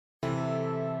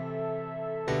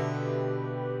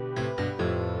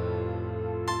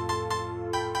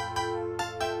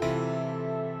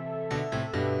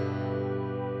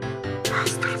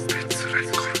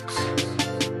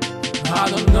I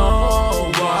don't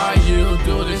know why you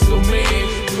do this to me.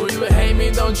 Do you hate me?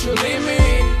 Don't you leave me?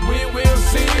 We will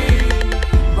see.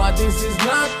 But this is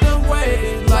not the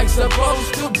way like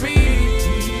supposed to be.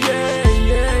 Yeah,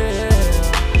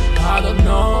 yeah. I don't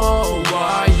know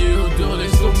why you do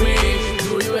this to me.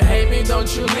 Do you hate me? Don't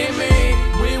you leave me?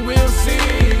 We will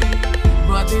see.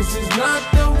 But this is not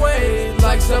the way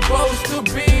like supposed to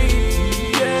be.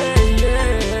 Yeah,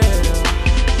 yeah.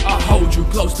 I hold you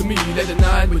close to me late at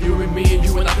night, but you and me,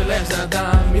 you and I the last night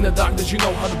dime. In the darkness you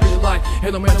know how to be the light,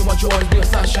 and no matter what you always be a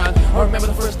sunshine. I remember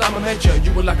the first time I met you,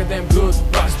 you were like a damn good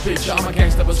price picture. I'm a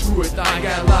gangster but screw it, I ain't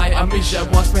gonna lie. I miss you, I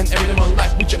wanna spend every day of my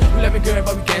life with you. We let me go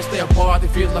but we can't stay apart. It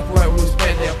feels like forever we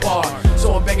spend there apart.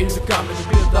 So I'm begging you to come and to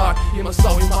be the dark. In my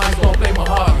soul, in my eyes, don't play my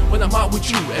heart. When I'm out with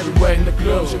you, everywhere in the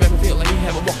clubs, you make me feel like he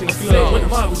haven't walked in the club. When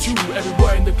I'm out with you,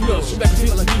 everywhere in the clubs, you make me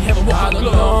feel like he haven't walked in the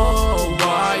club. I don't know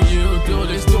why you do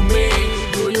this to me.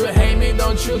 Do you hate me?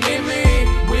 Don't you leave me?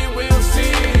 We will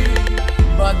see.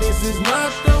 But this is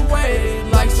not the way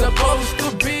like supposed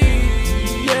to be.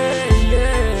 Yeah,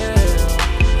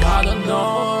 yeah. I don't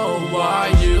know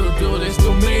why you do this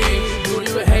to me. Do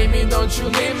you hate me? Don't you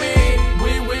leave me?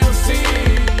 We will see.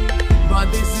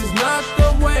 But this is not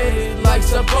the way like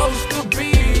supposed to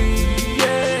be.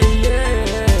 Yeah,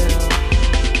 yeah.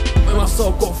 When my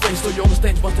so-called friends saw you on the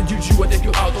stage, was to use you and take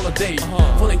you out on a date.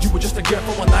 Felt like you were just a girl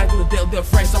for one night. To the day of their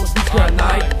friends, I was beat her at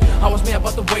night. I was mad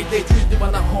about the way they treated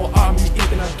my whole army. Eating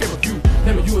and I care of you.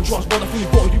 Never you were drugs, but I feel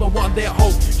for you. But one day I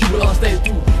hope you will understand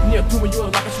too. Near to me, you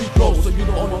are like a sweet rose. So you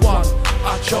the only one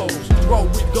I chose to roll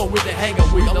with, go with, and hang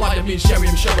out with. I like me, Sherry,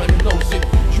 I'm sure you know it.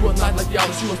 You are not like the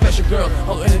others, you a special girl.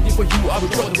 I'll do anything for you, I will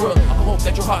throw the world. I hope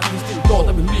that your heart is still gold.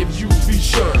 I believe you, be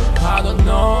sure. I don't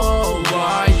know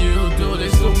why you do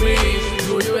this to me.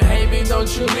 Do you hate me? Don't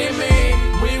you leave me?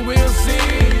 We will see.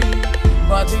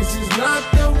 But this is not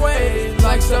the way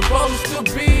like supposed to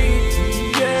be.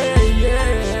 Yeah,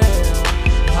 yeah.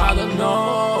 I don't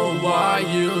know why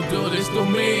you do this to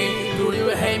me. Do you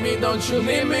hate me? Don't you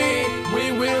leave me?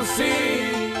 We will see.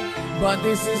 But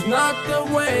this is not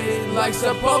the way like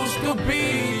supposed to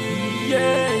be.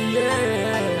 Yeah,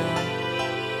 yeah.